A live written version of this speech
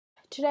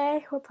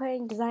today we're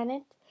playing Design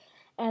It,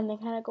 and the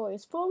category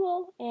is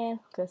formal, and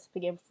let's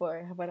begin before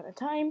I run out of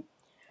time.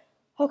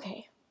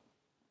 Okay,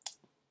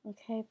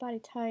 body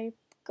type,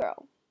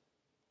 girl.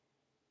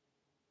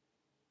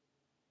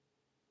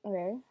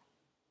 Okay,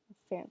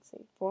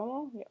 fancy.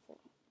 Formal? Yeah,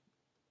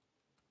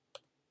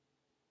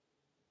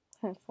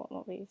 formal.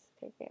 Formal, please.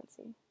 Okay,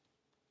 fancy.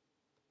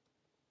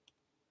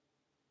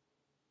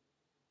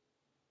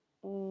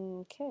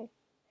 Okay,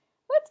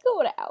 let's go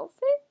with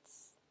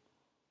outfits.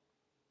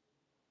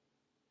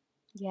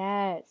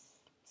 Yes,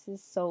 this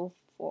is so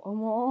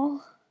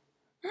formal.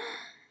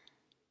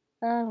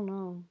 I don't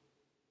know.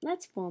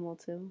 That's formal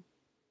too.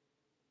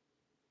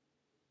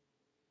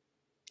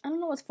 I don't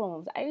know what's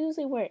formal. I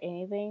usually wear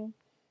anything.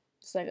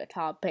 Just like a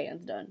top,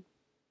 pants, done.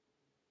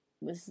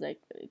 This is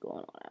like really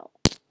going on out.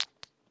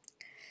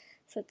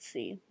 So let's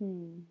see.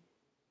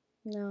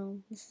 No,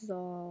 this is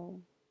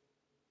all.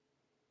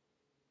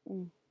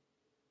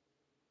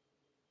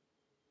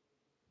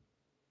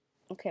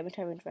 Okay, I'm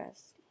typing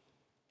dress.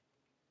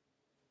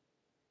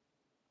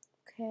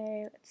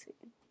 Okay, let's see.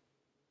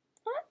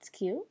 Oh, that's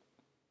cute.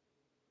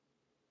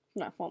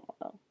 Not formal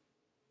though.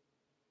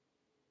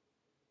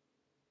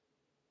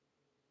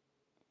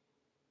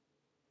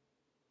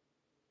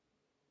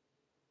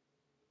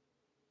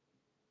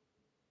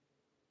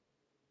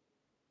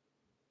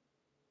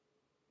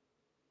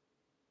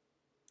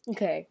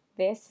 Okay,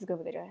 this is good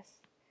with the dress.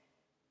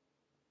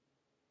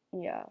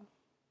 Yeah.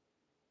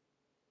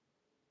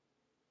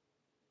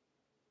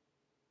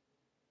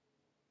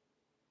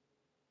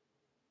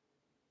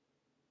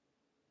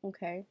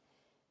 Okay.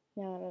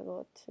 Now I'm gonna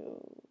go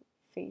to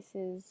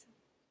faces.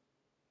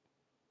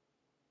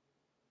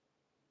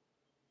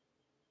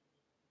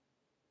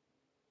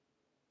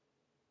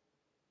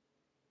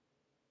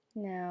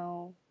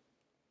 Now,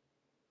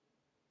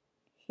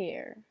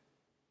 hair.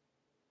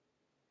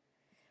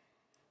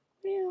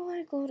 When you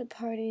want to go to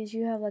parties,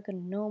 you have like a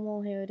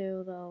normal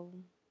hairdo though.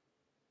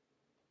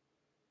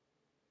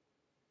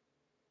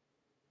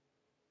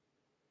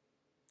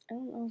 I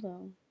don't know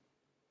though.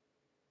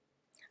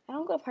 I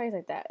don't go to parties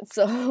like that,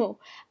 so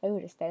I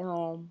would just stay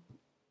home,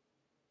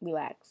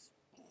 relax.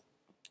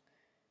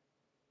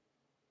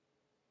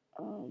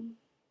 Um,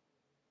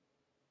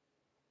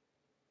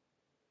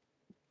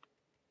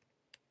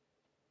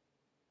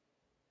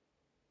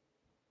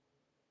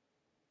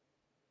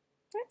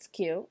 that's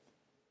cute.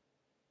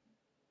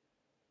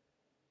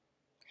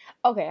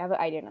 Okay, I have an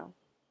idea now.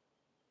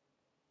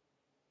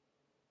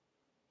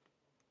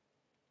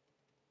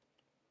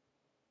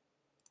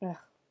 Ugh.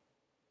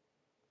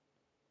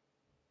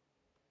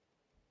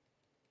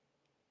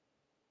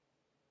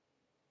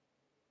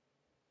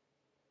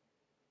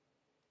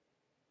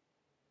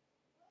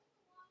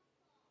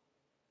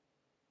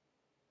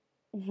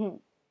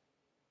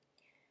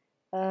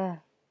 uh,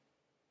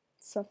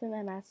 something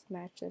that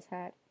match this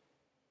hat.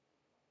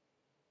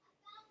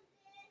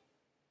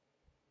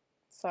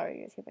 Sorry,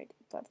 you guys hear my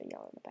brother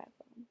yell in the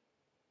background.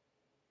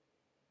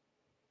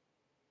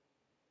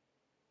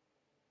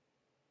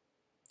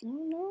 I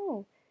don't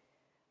know.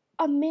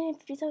 A minute,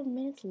 57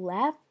 minutes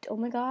left? Oh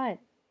my god.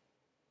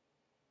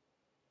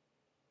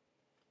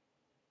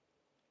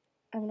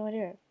 I have no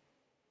idea.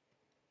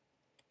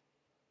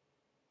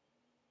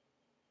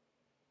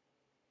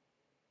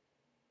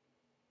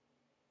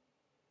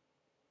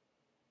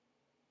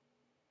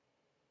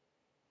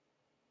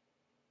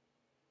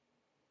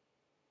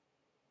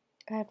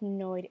 I have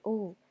no idea.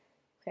 Oh,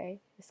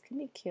 okay. This can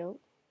be cute.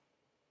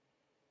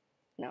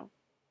 No.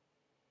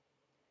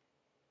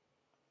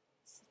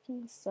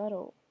 Something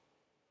subtle.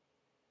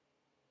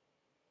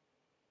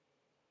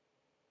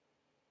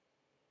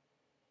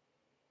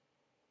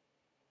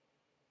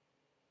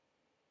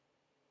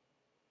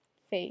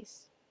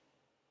 Face.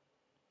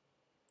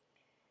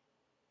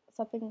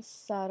 Something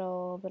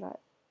subtle, but not.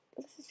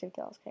 This is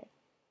 $50. Okay.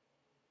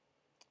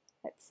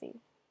 Let's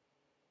see.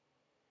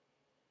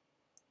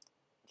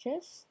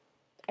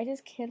 I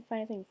just can't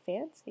find anything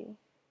fancy.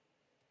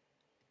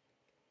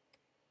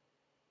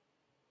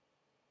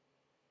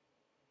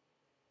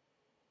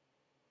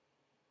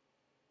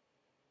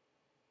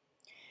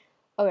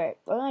 Okay,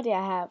 the only idea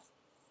I have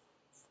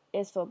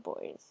is for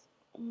boys.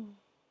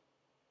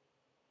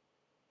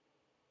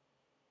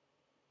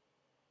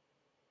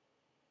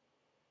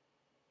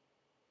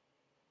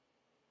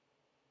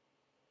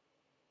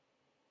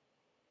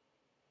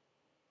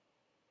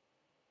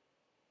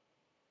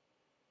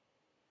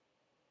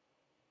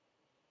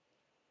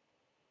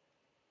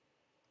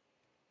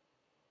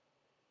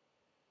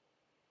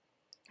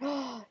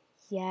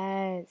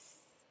 Yes.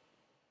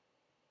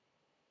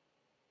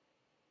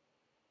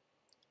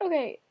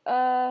 Okay,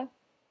 hold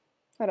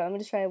on, let me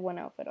just try one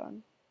outfit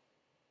on.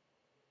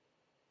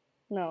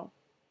 No.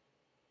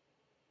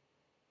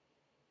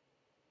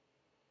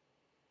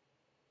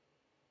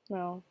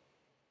 No.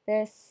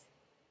 This.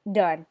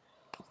 Done.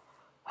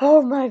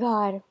 Oh my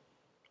god.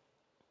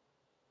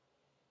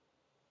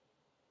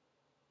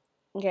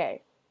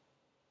 Okay.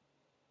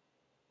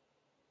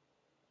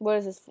 What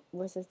is this?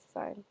 What's this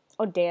design?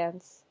 Oh,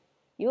 dance.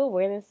 You will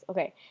wear this?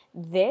 Okay.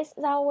 This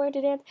is how I wear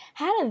to dance?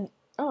 How does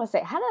I want to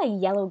say, how did a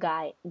yellow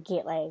guy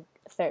get like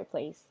third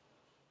place?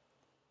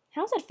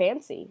 How's that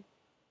fancy?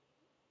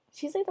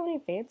 She's like the only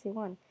fancy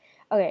one.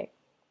 Okay,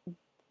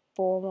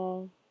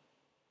 formal.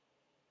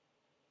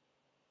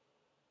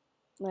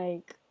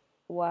 Like,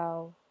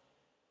 wow.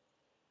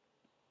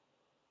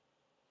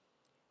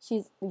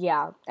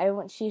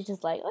 Everyone. She's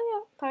just like, oh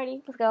yeah,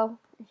 party, let's go.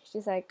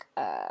 She's like,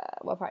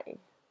 what party?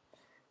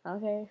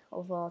 Okay,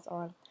 overall it's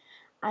on.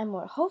 I'm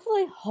more.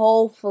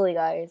 Hopefully,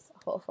 guys.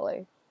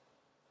 Hopefully.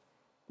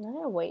 I'm not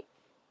gonna wait.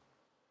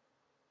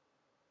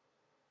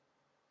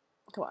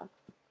 Come on.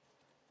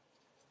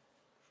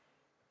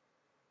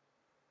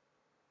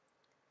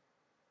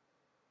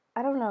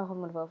 I don't know who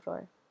I'm gonna vote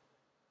for.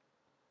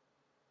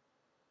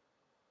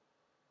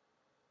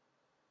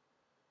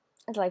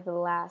 It's like the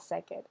last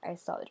second I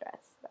saw the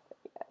dress. That would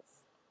be yes.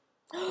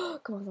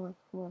 Come on,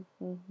 come on,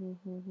 come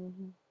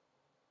on.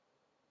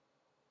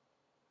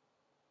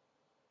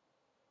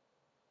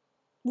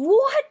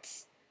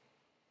 What?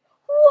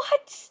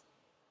 What?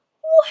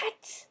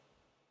 What?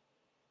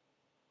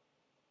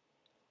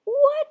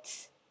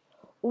 What?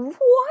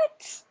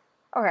 What?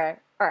 Okay,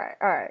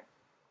 alright.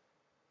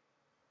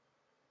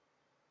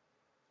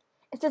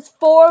 It says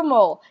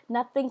formal,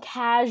 nothing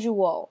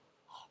casual.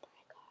 Oh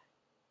my god.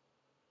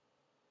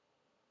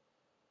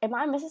 Am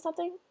I missing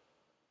something?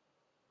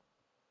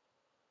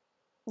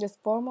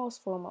 Just formal is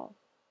formal.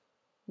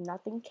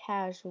 Nothing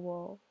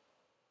casual.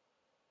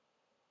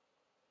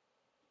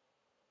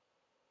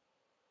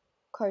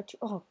 Cartoon.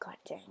 Oh god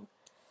dang.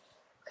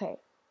 Okay,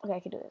 I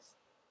can do this.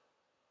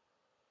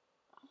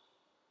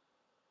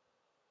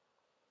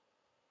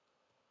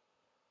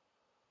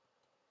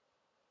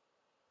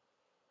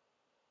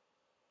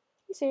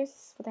 You serious? This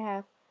is what I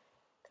have.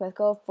 Let's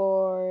go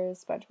for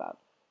SpongeBob.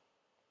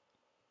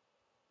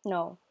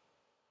 No.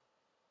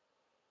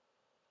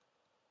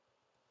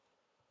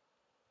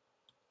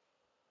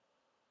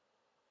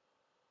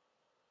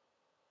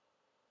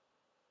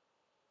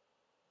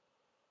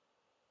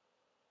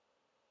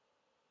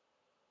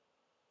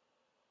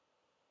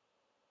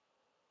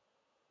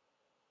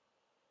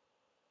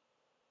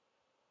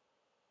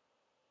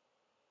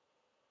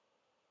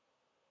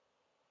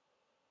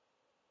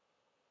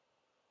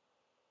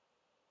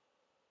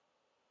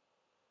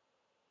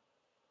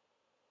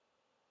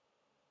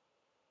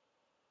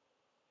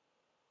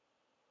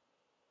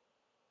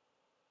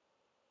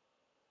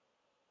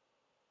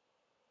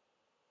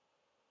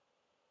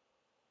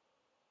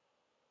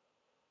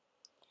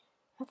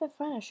 I have to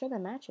find a show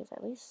that matches.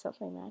 At least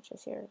something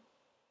matches here.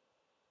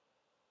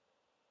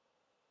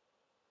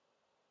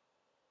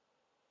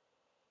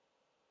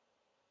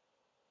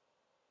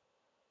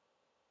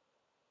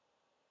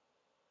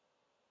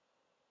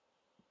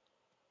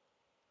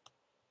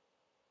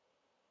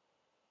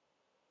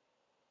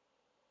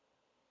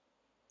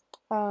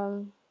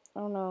 I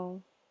don't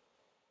know.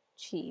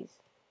 Cheese.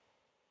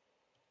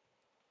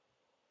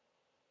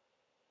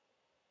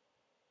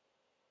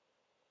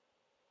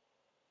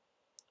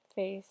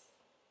 Face.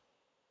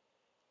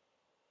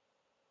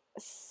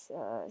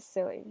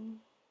 Silly.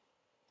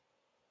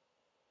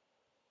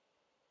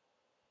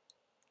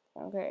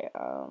 Okay,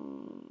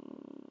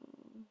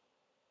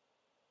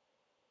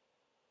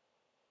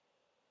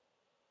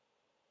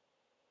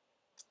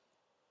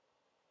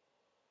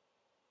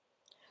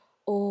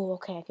 oh,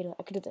 okay,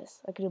 I could do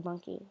this. I could do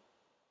monkey.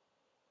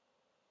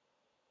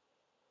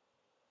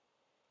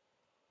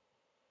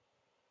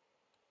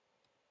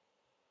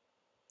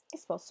 It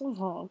spelled so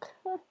long.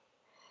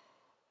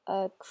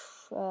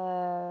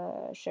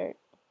 Shirt.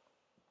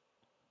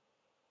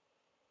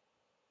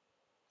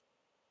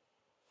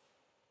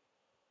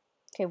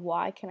 Okay,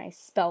 why can I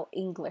spell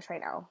English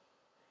right now?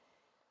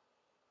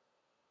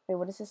 Wait,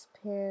 what is this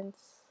pants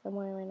I'm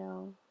wearing right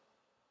now?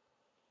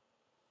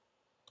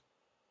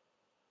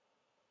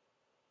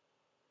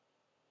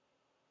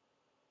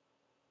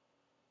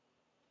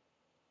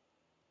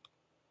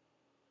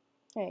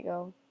 There you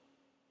go.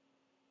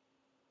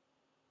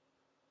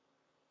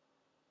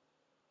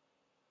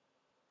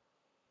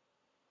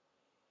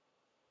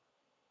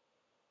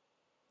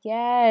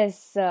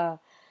 Yes.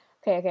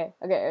 Okay.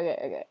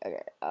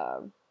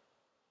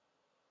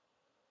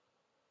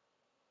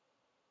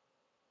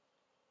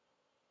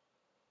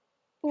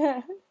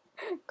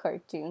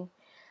 Cartoon.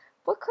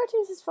 What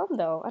cartoon is this from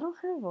though? I don't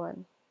have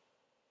one.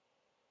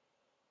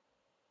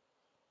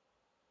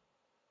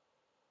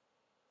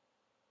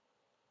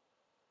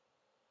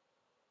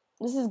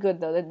 This is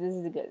good though. This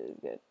is good. This is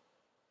good.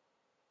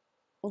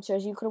 It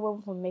shows you could have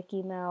went for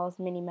Mickey Mouse,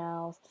 Minnie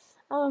Mouse.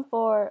 I went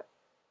for.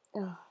 I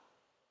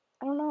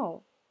don't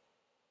know.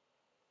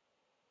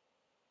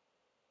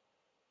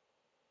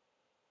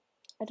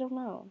 I don't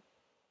know.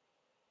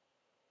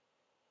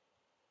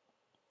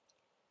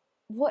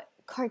 What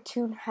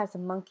cartoon has a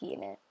monkey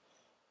in it?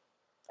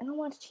 I don't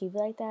watch TV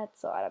like that,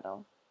 so I don't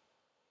know.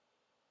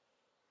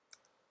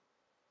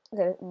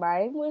 Okay,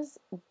 mine was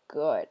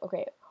good.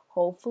 Okay,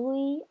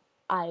 hopefully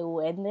I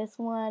win this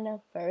one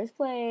first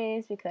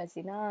place because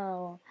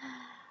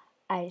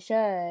I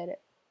should.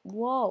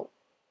 Whoa.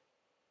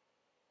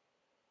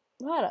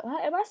 What?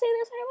 Am I saying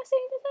this right? Am I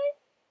saying this right?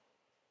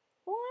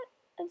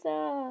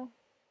 bonanza.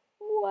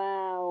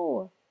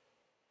 Wow.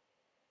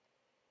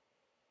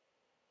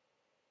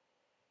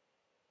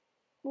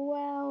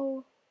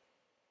 Wow.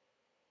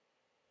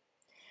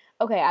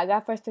 Okay, I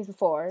got first place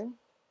before.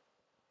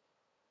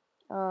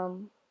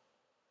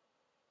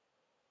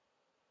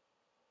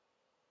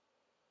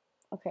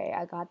 Okay,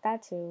 I got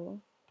that too.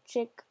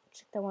 Chick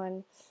the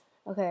one.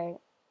 Okay,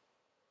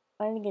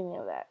 I didn't get any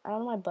of that. I don't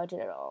know my budget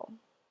at all.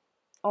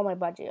 Oh, my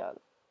budget.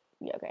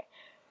 Yeah, okay.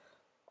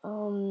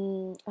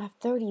 I have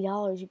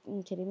 $30.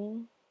 You kidding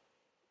me?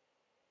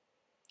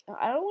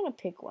 I don't want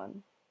to pick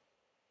one.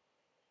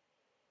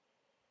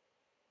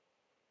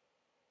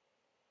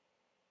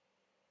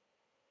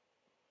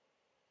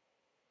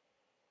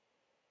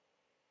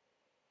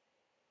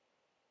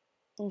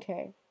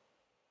 Okay.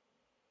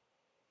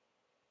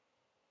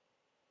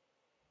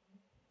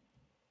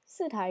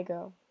 Sit hi,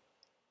 girl.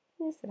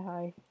 You sit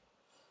hi.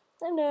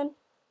 I'm done.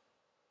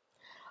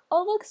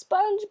 Oh, look,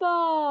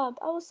 SpongeBob!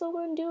 I was so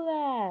gonna do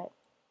that,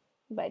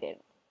 but I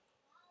didn't.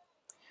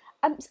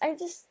 I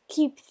just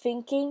keep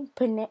thinking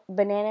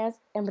bananas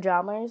and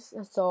pajamas.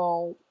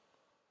 So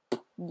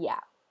yeah.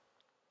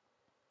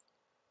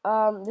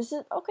 This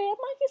is okay. I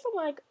might get from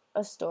like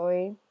a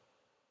story,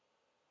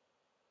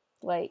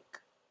 like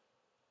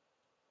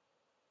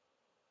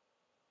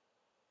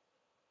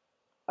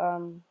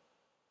um,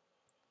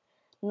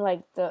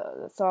 like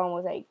the song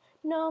was like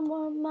 "No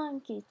more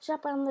monkey,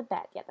 jump on the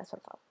bed." Yeah, that's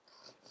what I'm.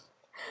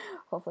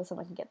 Hopefully,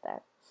 someone can get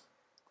that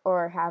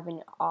or have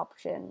an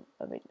option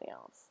of anything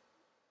else.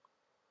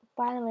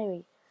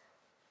 Finally,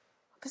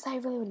 because I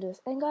really want to do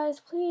this. And guys,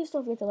 please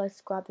don't forget to like,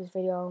 subscribe to this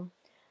video.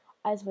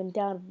 I just went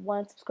down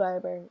 1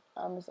 subscriber.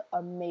 I'm just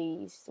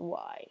amazed.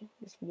 Why?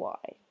 Just why?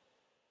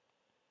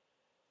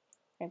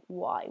 Like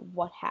why?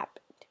 What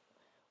happened?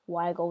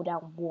 Why go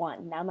down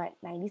 1? Now I'm at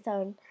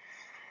 97.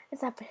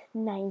 It's up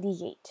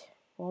 98.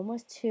 We're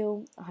almost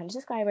to 100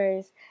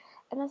 subscribers.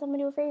 And that's what I'm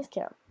gonna do a face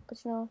cam.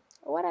 But you know,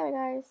 whatever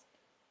guys.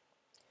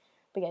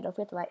 But yeah, don't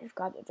forget to like,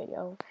 subscribe to the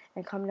video,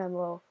 and comment down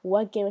below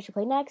what game I should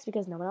play next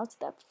because no one else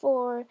did that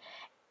before.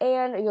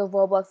 And your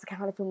Roblox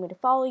account if you want me to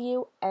follow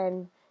you.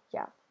 And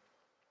yeah.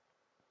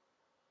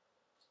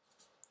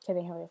 Can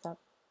they hurry this up?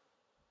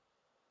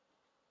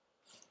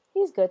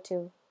 He's good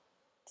too.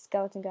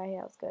 Skeleton guy,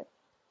 yeah, was good.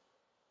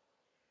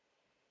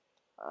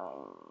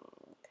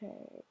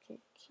 Okay.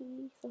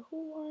 So who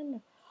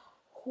won?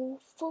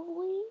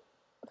 Hopefully.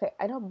 Okay,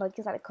 I know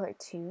Monkey's not a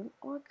cartoon.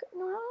 Or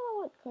no, I don't know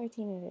what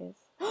cartoon it is.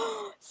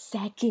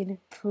 Second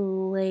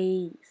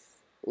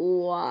place.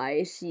 Why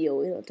is she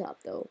always on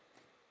top though?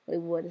 Like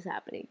what is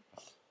happening?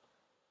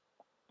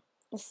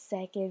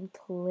 Second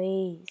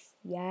place.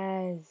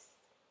 Yes.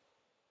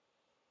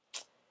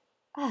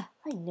 I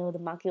know the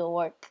monkey will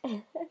work.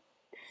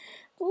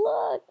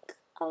 Look.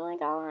 Oh my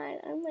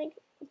god. I'm like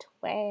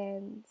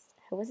twins.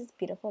 Who is this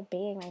beautiful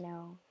being right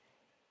now?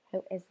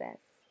 Who is this?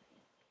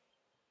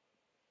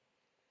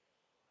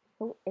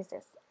 Who is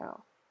this?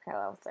 Oh,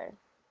 hello, sir.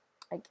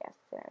 I guess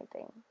and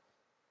everything.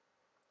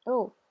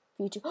 Oh,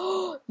 future.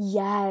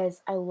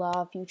 Yes, I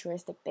love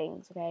futuristic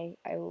things. Okay,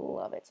 I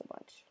love it so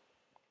much.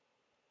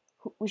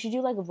 We should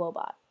do like a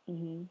robot.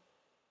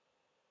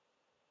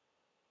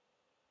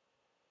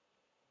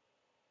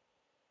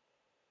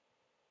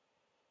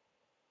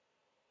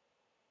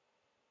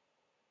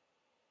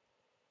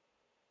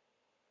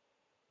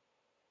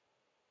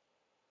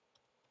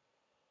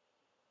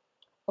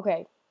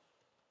 Okay.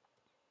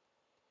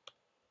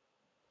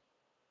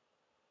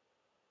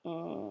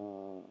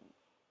 Mm.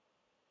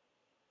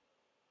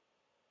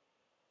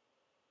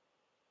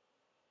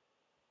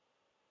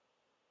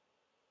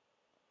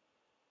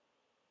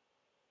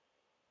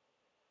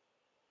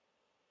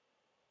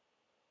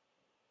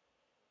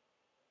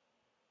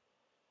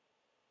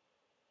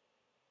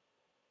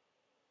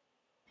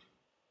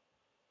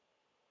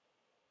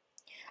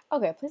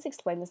 Okay, please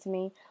explain this to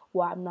me.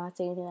 Why I'm not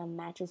saying anything that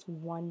matches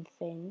one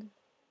thing.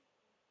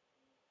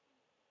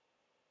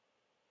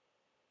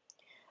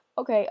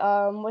 Okay,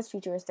 what's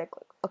futuristic?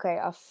 Okay,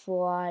 a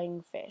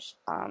flying fish.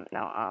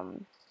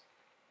 No,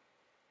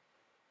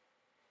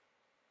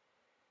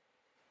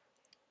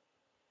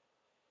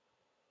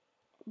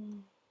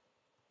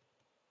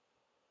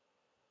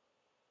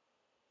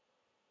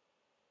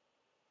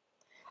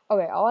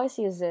 Okay, all I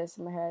see is this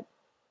in my head.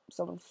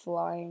 Someone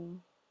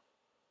flying.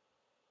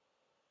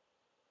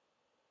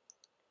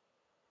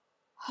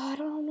 I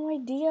don't have no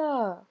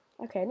idea.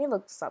 Okay, I need to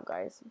look this up,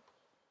 guys.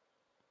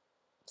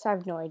 So I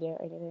have no idea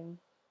anything.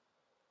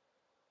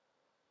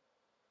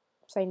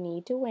 So I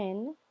need to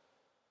win.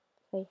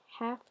 They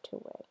have to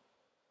win.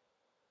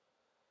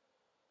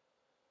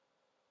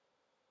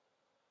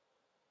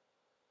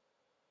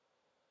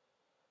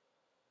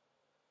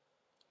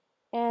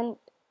 And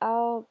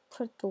I'll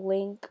put the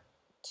link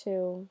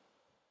to.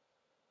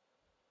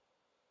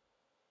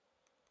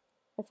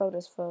 My phone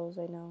just froze,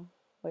 I know.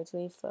 Wait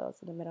till it froze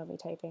in the middle of me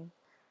typing.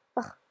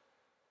 Ugh.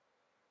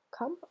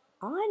 Come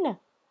on!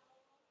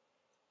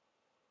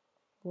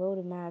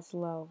 Loaded mad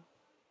slow.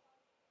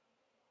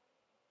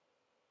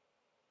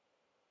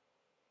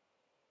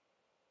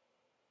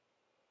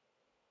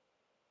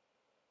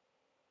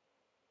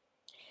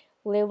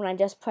 Live when I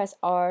just press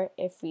R,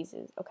 it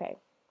freezes. Okay.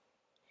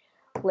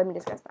 Let me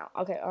discuss now.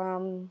 Okay, I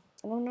don't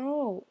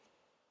know.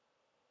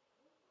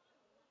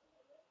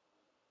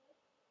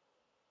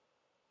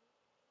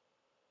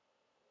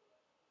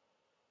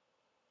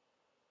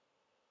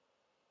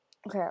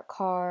 Okay, a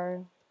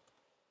car.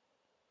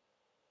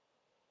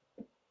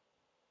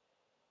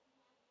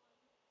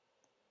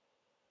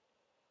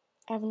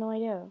 I have no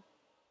idea.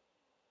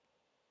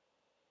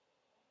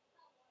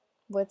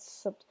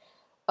 What's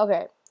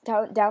okay?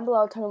 Down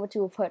below, tell me what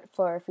you will put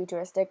for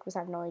futuristic, because I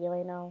have no idea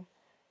right now.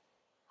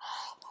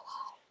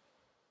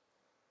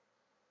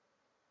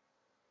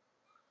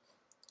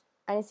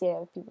 I didn't see it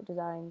with people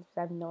designs.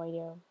 I have no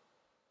idea.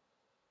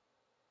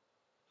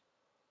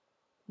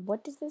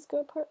 What does this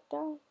girl put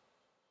down?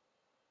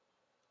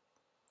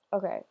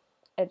 Okay,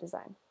 a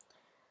design.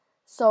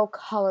 So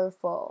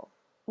colorful.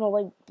 No,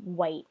 like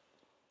white.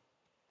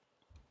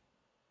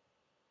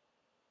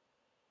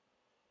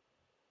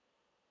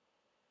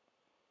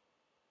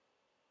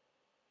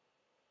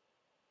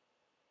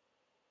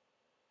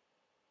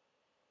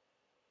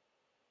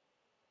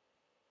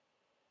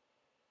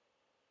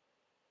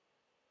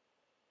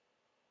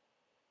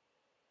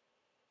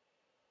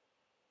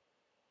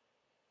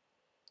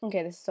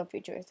 Okay, this is so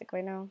futuristic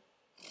right now.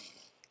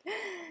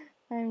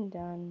 I'm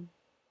done.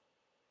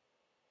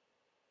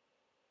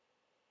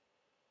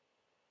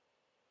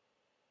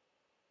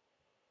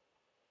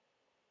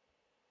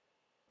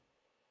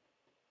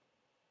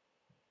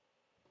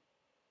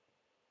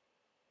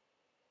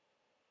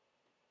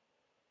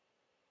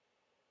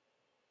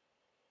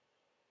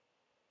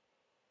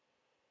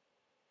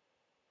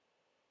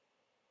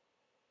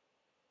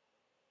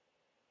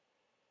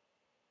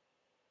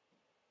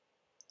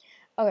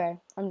 Okay,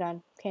 I'm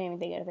done. Can't even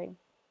think of anything.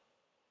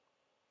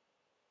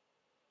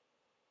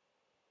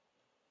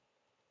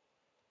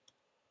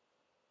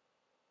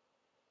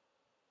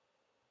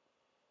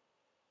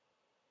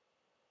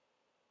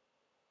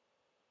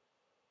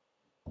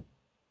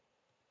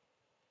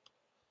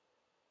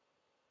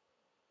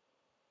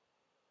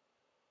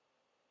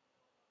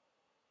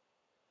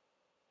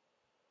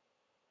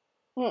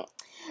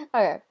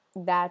 Okay,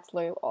 that's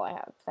literally all I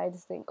have. I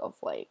just think of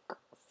like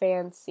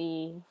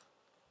fancy,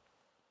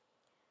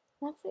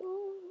 nothing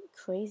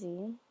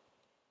crazy.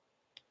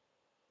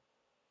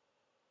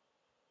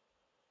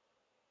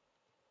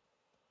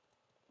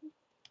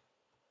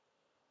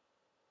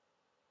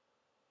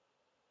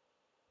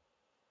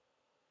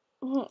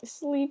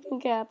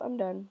 Sleeping cap. I'm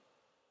done.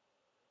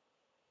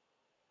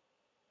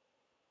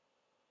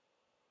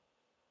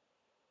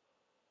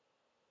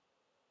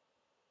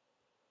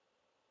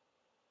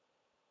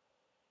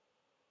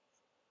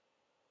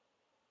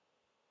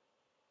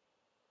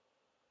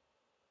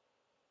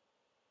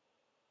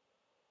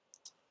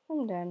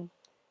 I'm done.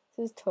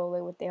 This is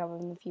totally what they have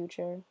in the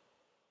future.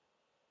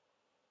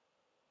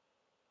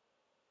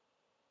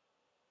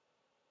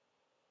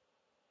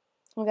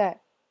 Okay,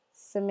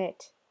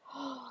 submit.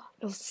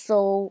 It was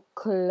so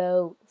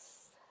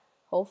close.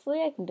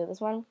 Hopefully, I can do this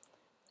one.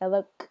 I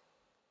look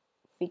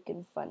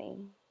freaking funny.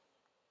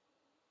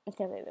 I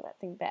can't say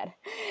nothing bad.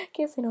 I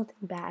can't say nothing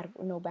bad.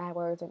 No bad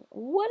words. And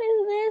what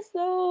is this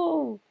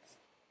though?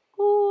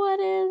 What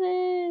is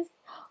this?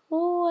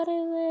 What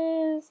is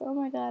this? Oh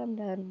my god, I'm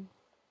done.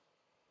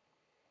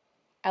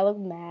 I look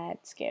mad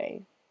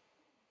scary.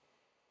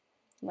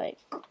 Like,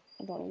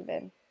 don't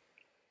even.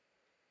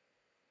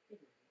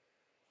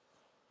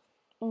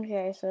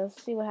 Okay, so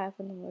let's see what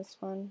happens in this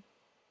one,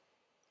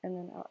 and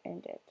then I'll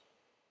end it.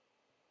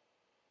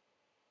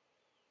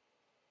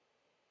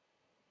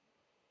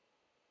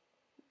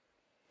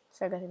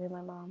 So I got to be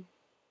my mom.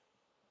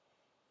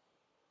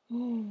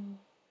 I'm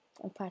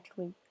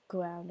practically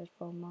grounded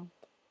for a month.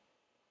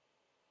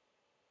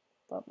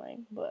 But like,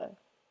 but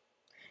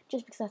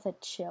just because I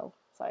said chill.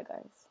 Sorry,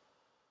 guys.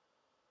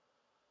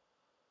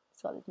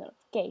 So these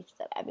notifications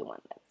of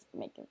everyone that's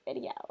making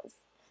videos.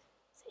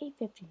 It's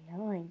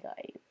 8:59,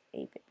 guys.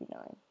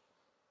 8:59.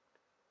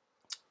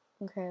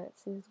 Okay,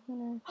 let's see who's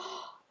winner.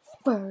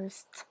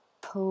 First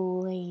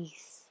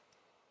place.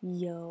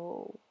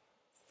 Yo.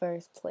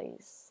 First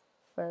place.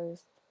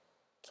 First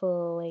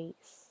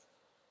place.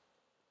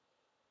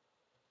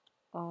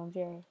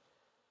 Jay.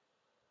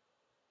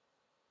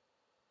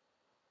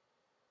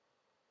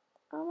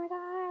 Oh my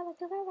god,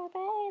 look at my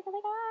face. Oh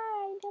my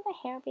god, do my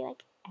hair be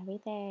like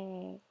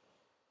everything.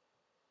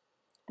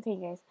 Okay,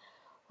 guys.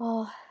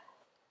 Well,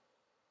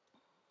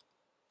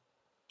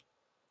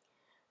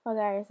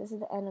 guys, this is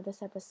the end of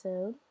this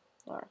episode.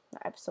 Or,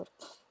 not episode.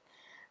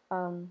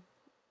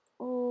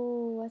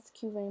 Oh, that's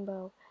cute,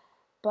 Rainbow.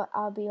 But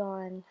I'll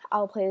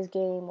play this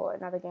game or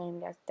another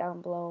game that's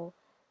down below.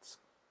 Just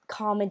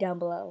comment down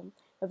below.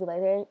 If you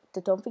like it,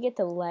 don't forget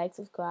to like,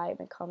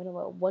 subscribe, and comment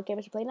below what game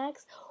I should play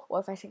next,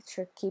 or if I should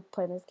keep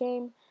playing this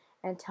game,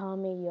 and tell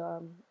me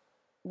your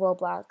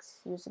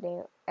Roblox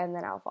username, and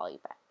then I'll follow you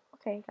back.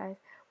 Okay, guys.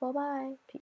 Well, bye. Peace.